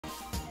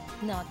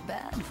Not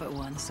bad for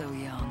one so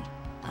young.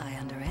 I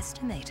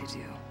underestimated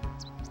you.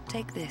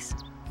 Take this.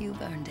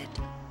 You've earned it.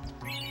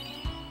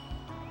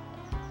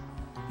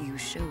 You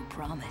show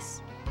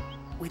promise.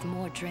 With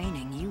more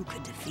training, you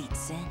could defeat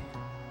Sin.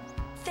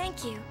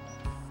 Thank you.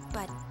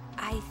 But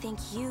I think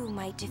you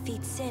might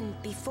defeat Sin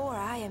before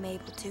I am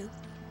able to.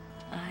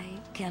 I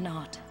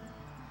cannot.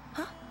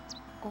 Huh?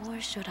 Or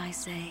should I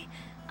say,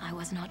 I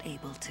was not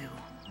able to.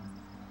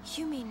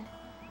 You mean...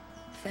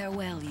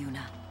 Farewell,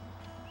 Yuna.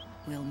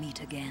 We'll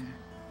meet again.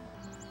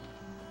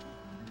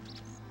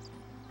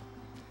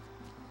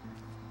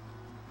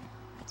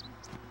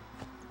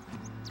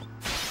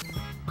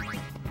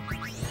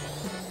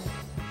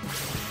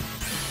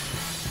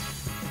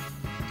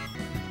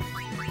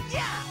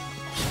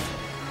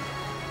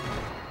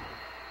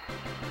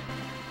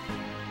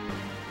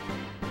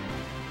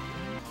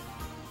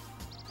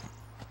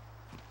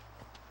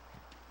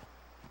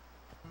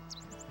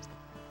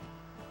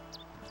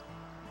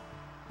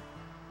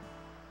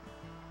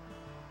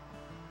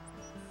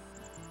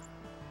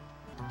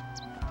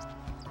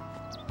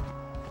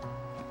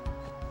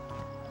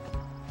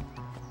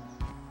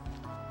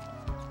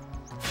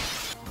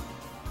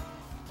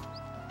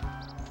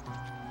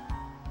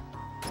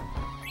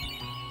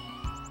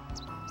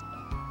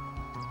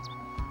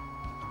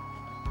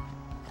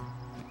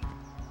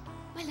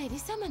 Lady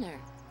Summoner.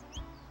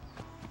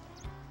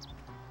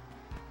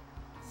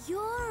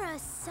 You're a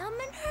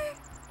summoner?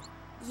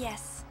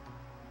 Yes.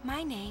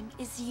 My name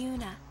is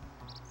Yuna.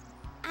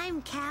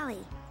 I'm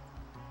Callie.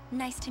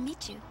 Nice to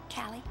meet you,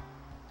 Callie.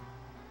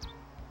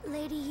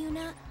 Lady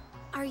Yuna,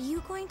 are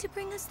you going to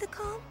bring us the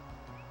calm?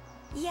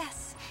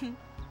 Yes.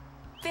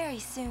 Very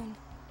soon.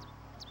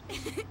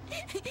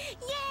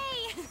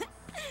 Yay!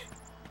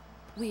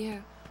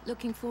 We're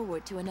looking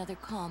forward to another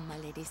calm, my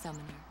Lady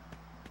Summoner.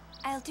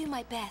 I'll do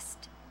my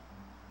best.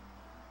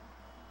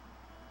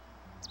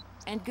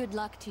 And good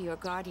luck to your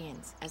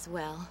guardians as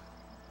well.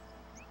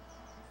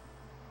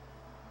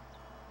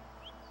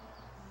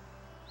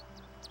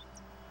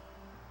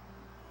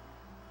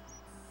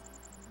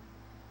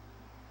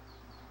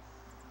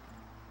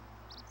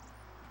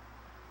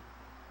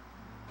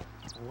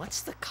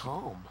 What's the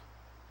calm?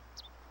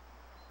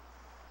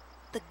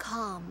 The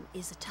calm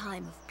is a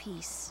time of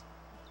peace.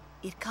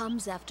 It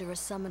comes after a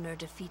summoner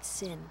defeats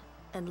Sin,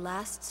 and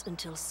lasts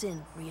until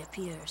Sin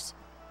reappears.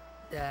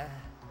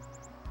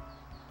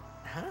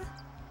 Huh?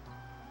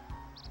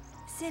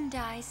 Sin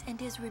dies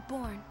and is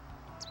reborn.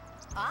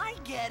 I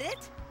get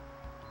it!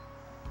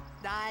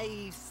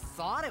 I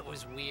thought it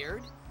was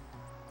weird.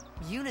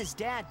 Yuna's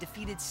dad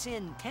defeated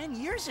Sin 10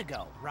 years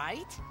ago,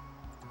 right?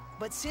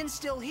 But Sin's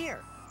still here.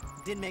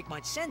 Didn't make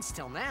much sense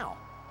till now.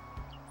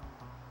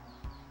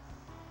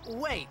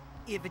 Wait,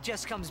 if it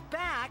just comes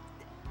back...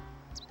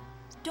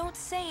 Don't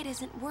say it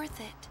isn't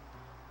worth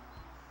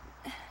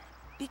it.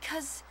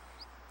 Because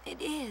it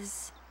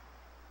is.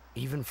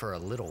 Even for a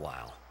little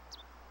while,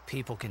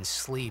 people can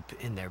sleep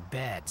in their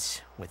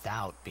beds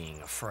without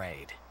being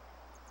afraid.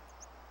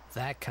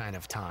 That kind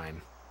of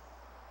time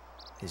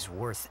is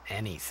worth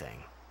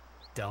anything.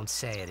 Don't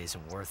say it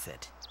isn't worth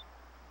it.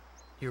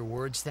 Your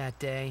words that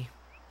day,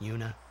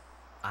 Yuna,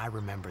 I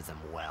remember them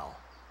well.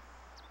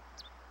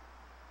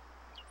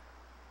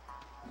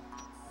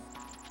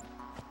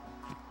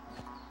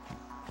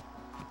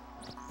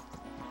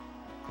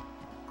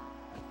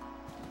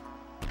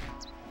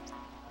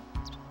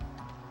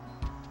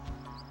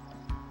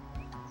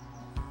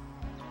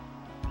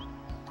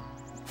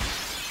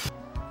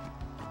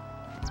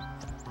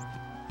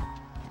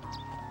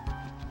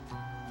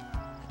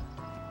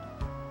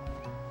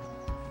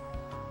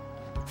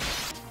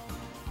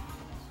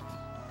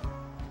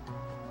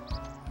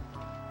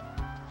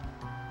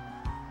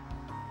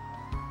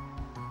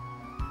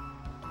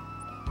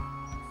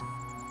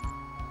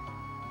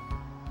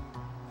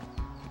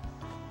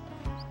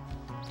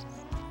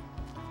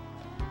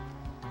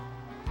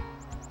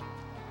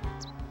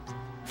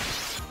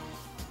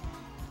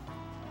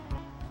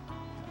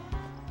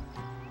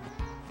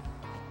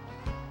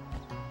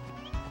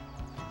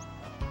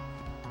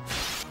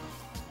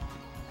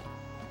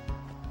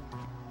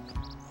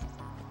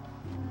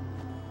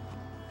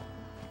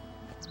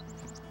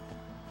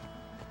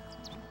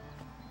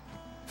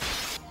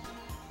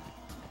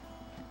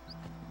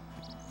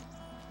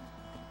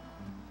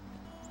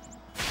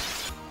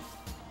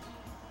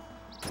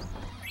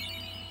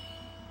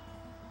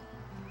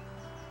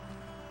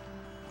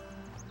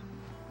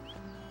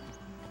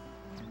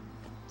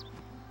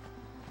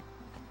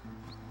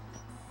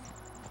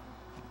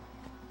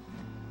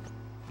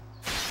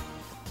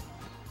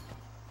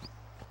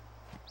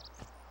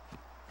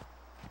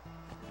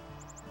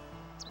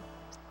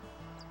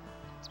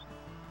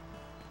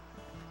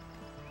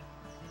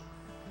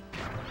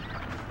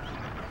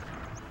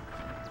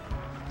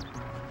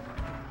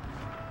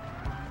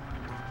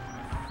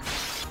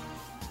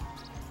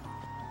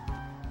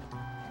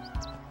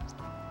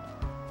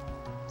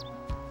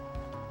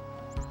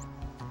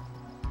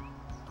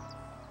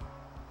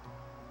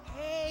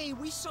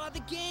 We saw the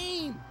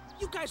game!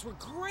 You guys were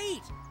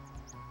great!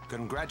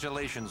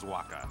 Congratulations,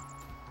 Waka.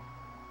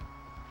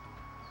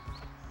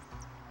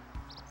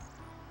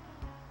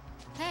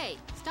 Hey,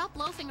 stop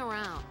loafing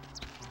around.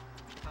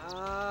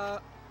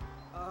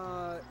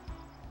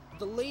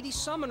 The Lady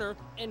Summoner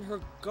and her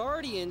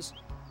guardians...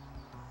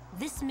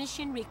 This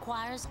mission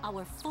requires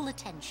our full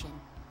attention.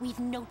 We've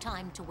no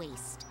time to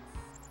waste.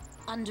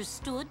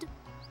 Understood?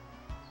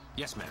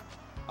 Yes, ma'am.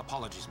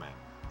 Apologies, ma'am.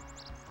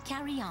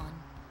 Carry on.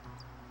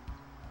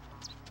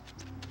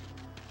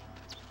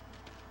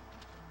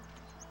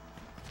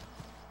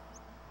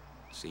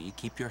 See,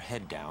 keep your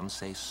head down,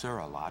 say sir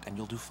a lot, and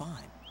you'll do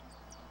fine.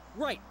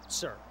 Right,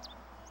 sir.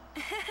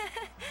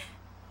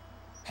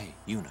 Hey,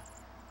 Yuna.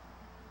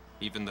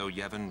 Even though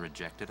Yevon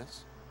rejected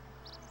us,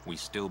 we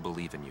still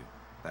believe in you.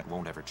 That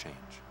won't ever change.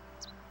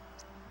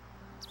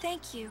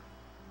 Thank you,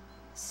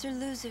 Sir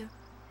Luzu,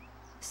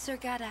 Sir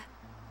Gata.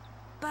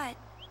 But,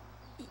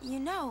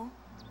 you know,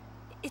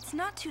 it's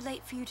not too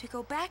late for you to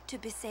go back to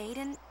Besaid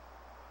and...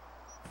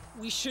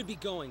 We should be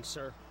going,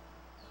 sir.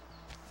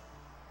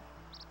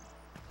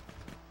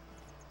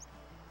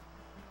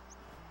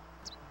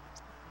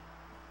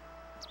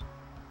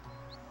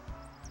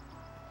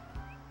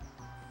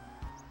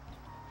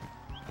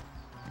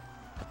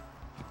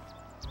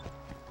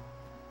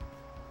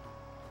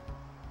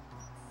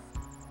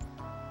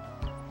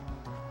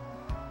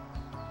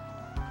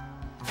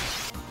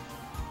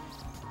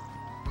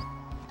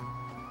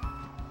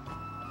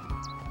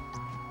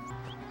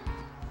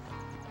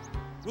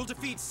 We'll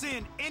defeat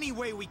Sin any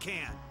way we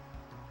can.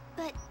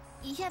 But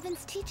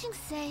Yevon's teachings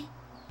say...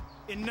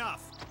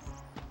 Enough.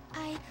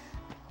 I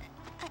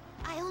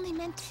only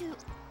meant to...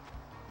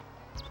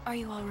 Are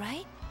you all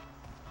right?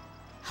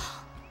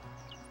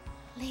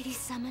 Lady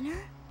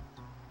Summoner?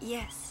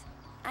 Yes,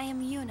 I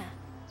am Yuna.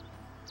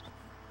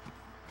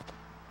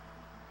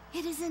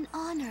 It is an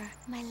honor,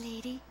 my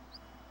lady.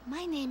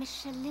 My name is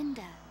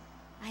Shalinda.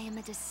 I am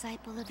a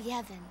disciple of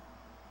Yevon.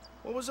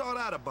 What was all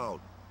that about?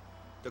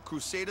 The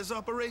Crusaders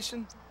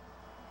operation?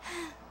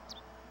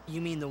 You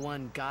mean the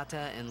one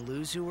Gata and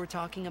Luzu were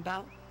talking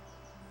about?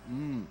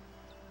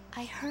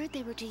 I heard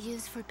they were to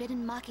use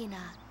Forbidden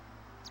Machina.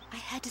 I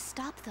had to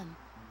stop them.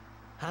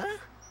 Huh?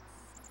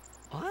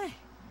 Why?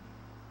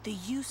 The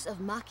use of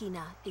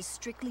Machina is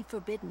strictly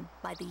forbidden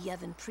by the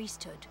Yevon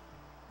priesthood.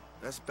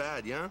 That's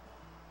bad, yeah?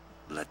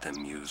 Let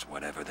them use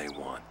whatever they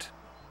want.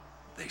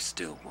 They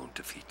still won't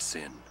defeat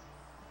Sin.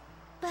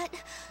 But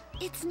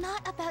it's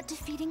not about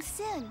defeating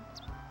Sin.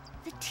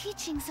 The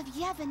teachings of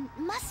Yevon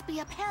must be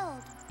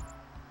upheld.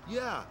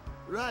 Yeah,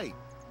 right.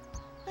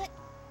 But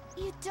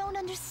you don't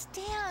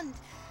understand.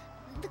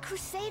 The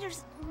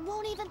Crusaders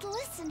won't even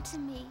listen to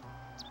me.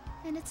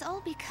 And it's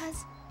all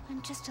because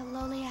I'm just a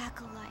lowly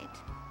acolyte.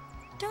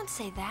 Don't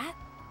say that.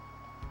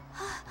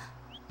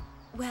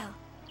 Well,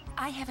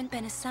 I haven't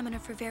been a summoner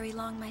for very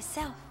long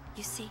myself,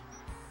 you see.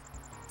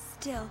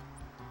 Still,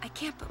 I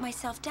can't put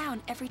myself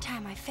down every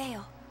time I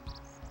fail.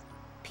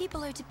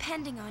 People are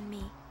depending on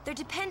me. They're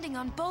depending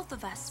on both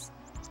of us.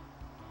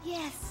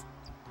 Yes.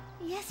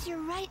 Yes,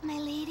 you're right, my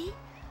lady.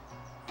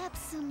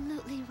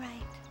 Absolutely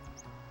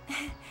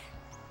right.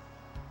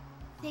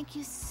 Thank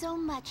you so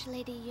much,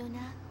 Lady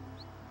Yuna.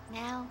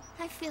 Now,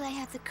 I feel I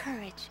have the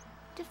courage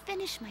to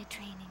finish my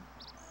training.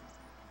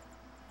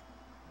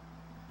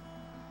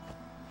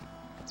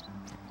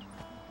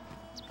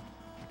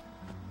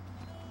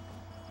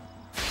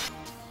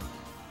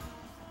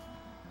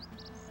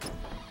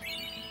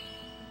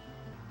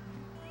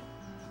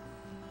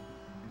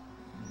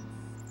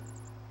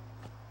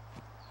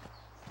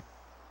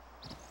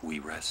 We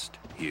rest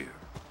here.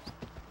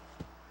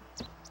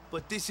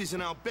 But this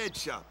isn't our bed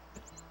shop.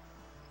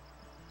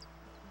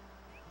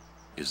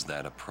 Is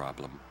that a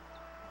problem?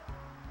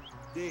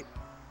 They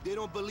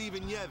don't believe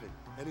in Yevon,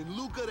 and in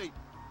Luca they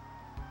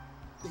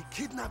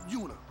kidnapped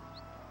Yuna.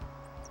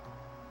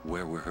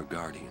 Where were her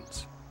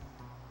guardians?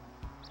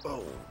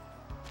 Oh.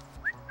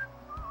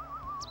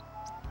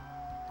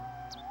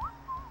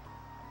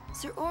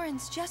 Sir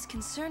Orin's just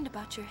concerned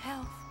about your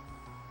health.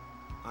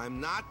 I'm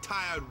not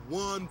tired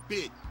one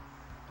bit.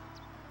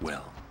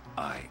 Well,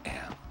 I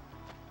am.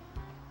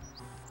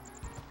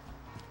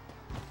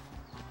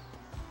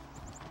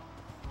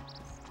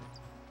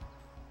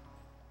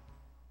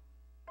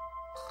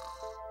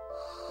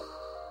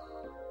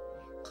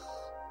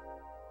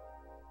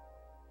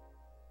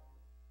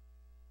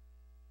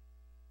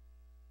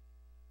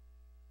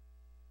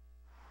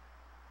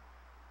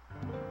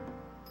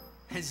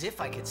 As if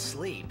I could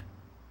sleep.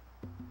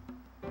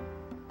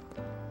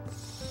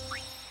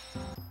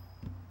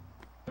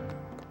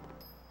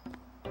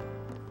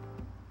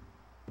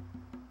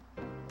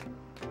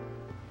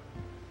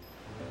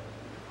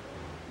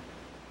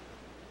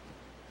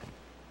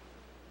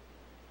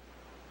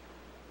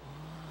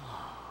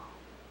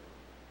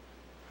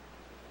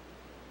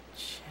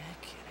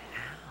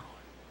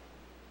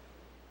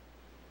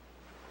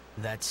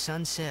 That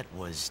sunset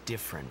was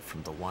different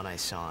from the one I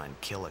saw in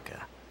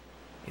Kilika.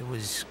 It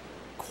was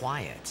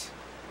quiet,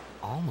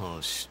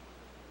 almost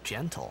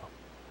gentle.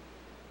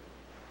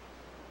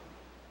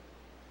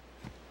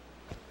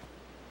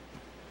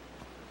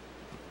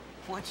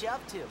 What you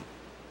up to?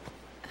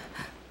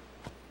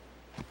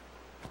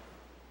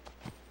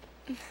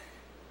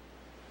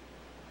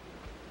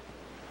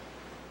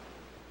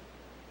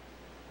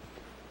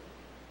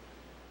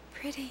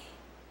 pretty.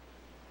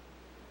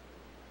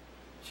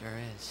 Sure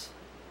is.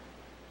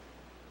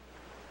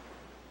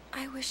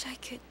 I wish I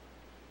could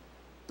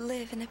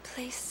live in a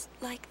place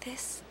like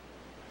this.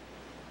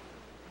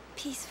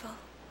 Peaceful.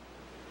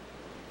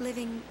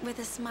 Living with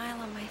a smile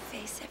on my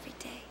face every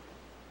day.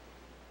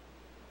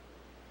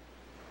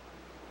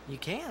 You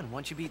can,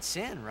 once you beat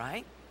Sin,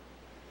 right?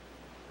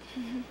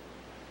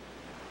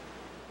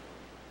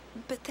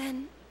 But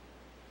then,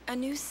 a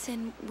new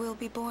Sin will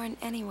be born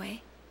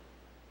anyway.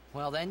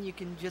 Well, then you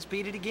can just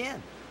beat it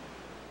again.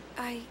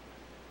 I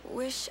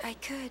wish I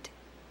could.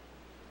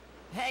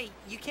 Hey,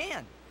 you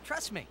can.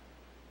 Trust me.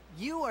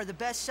 You are the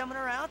best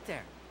summoner out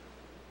there.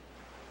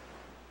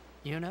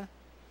 Yuna,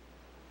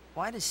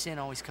 why does Sin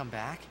always come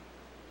back?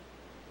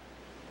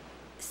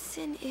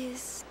 Sin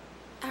is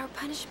our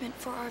punishment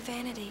for our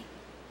vanity.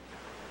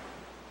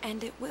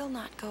 And it will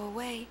not go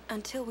away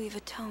until we've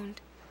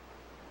atoned.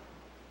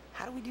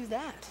 How do we do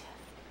that?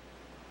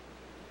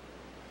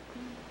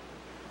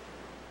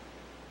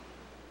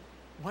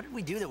 What did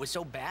we do that was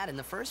so bad in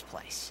the first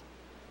place?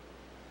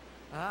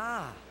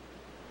 Ah.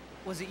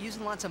 Was it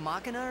using lots of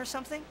Machina or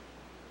something?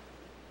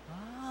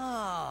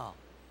 Oh.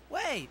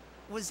 Wait,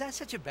 was that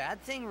such a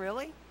bad thing,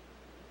 really?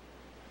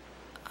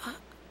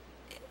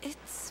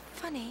 It's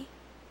funny.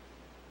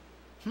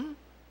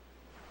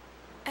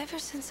 Ever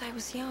since I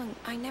was young,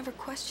 I never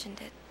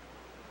questioned it.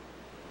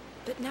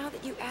 But now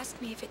that you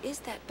ask me if it is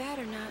that bad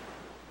or not,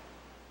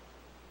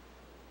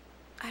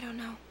 I don't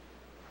know.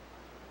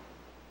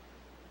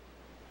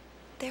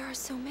 There are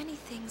so many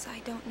things I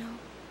don't know.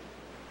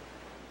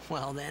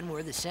 Well, then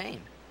we're the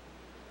same.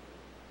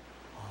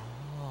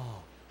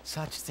 Oh,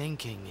 such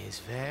thinking is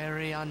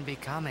very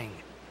unbecoming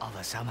of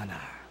a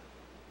summoner.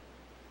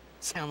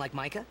 Sound like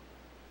Micah?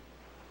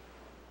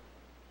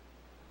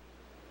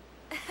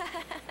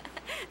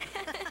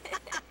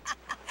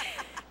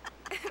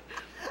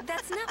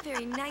 That's not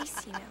very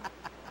nice, you know.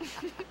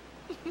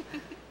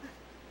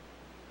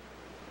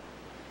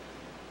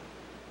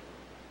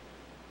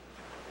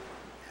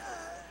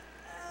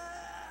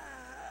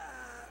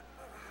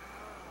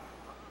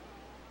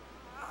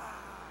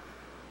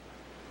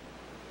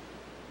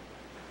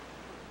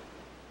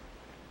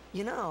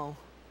 You know,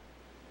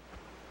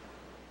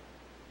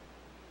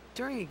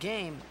 during a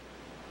game,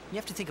 you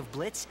have to think of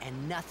Blitz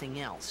and nothing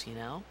else, you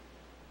know?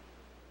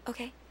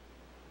 Okay.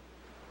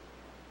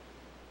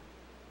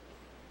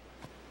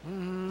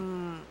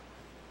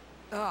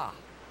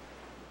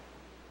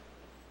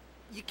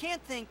 You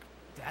can't think,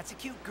 that's a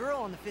cute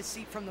girl on the fifth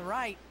seat from the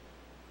right.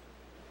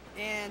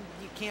 And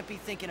you can't be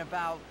thinking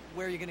about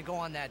where you're gonna go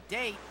on that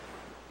date,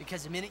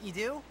 because the minute you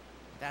do,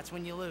 that's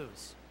when you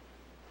lose.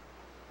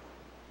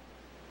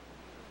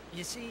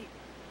 You see,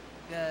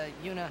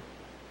 Yuna,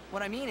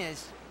 what I mean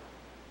is,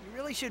 you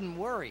really shouldn't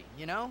worry,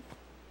 you know?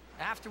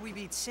 After we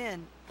beat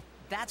Sin,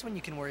 that's when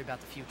you can worry about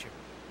the future.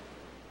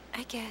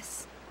 I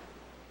guess.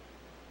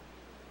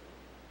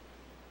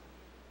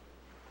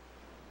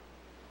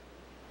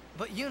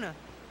 But Yuna,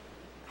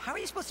 how are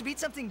you supposed to beat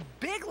something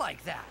big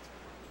like that?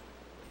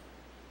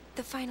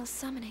 The final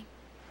summoning.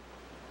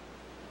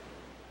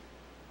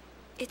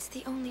 It's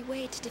the only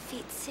way to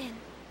defeat Sin.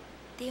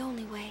 The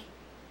only way.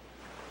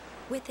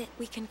 With it,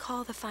 we can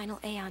call the final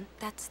Aeon.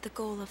 That's the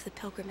goal of the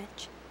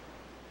pilgrimage.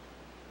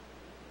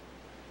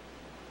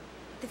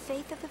 The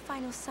faith of the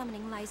final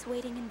summoning lies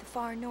waiting in the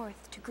far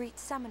north to greet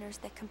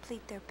summoners that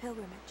complete their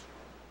pilgrimage.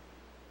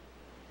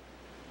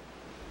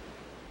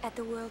 At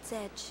the world's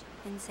edge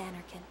in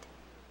Xanarkand.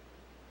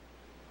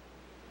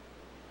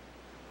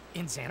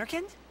 In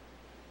Xanarkand?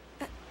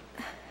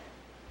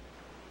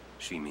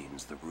 She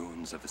means the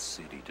ruins of a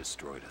city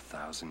destroyed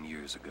 1,000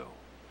 years ago.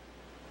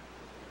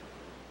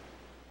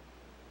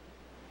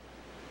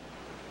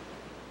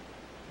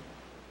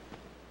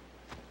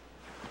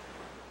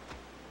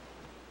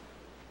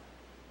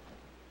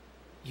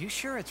 You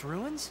sure it's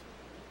ruins?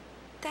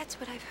 That's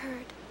what I've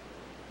heard.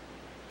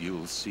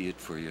 You'll see it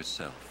for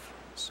yourself,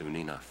 soon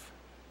enough.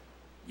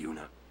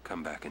 Yuna,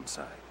 come back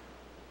inside.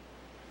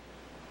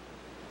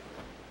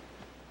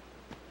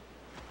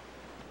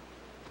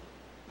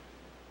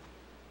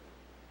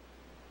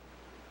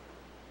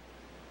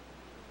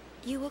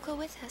 You will go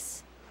with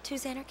us to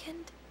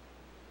Xanarkand?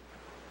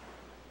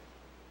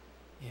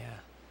 Yeah,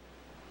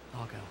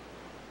 I'll go.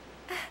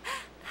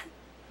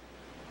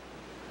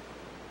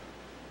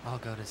 I'll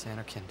go to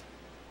Xanarkand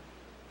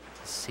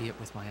to see it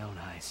with my own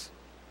eyes.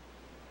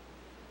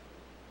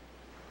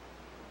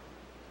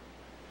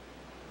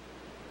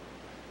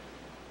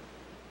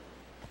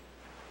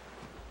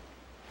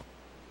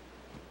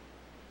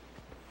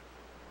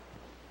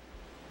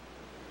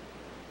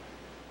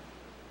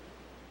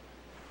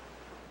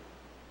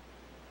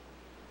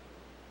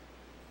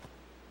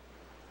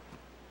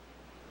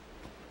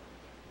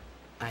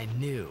 I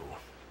knew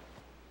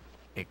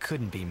it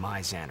couldn't be my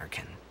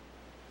Xanarkand,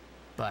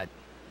 but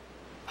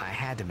I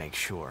had to make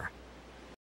sure.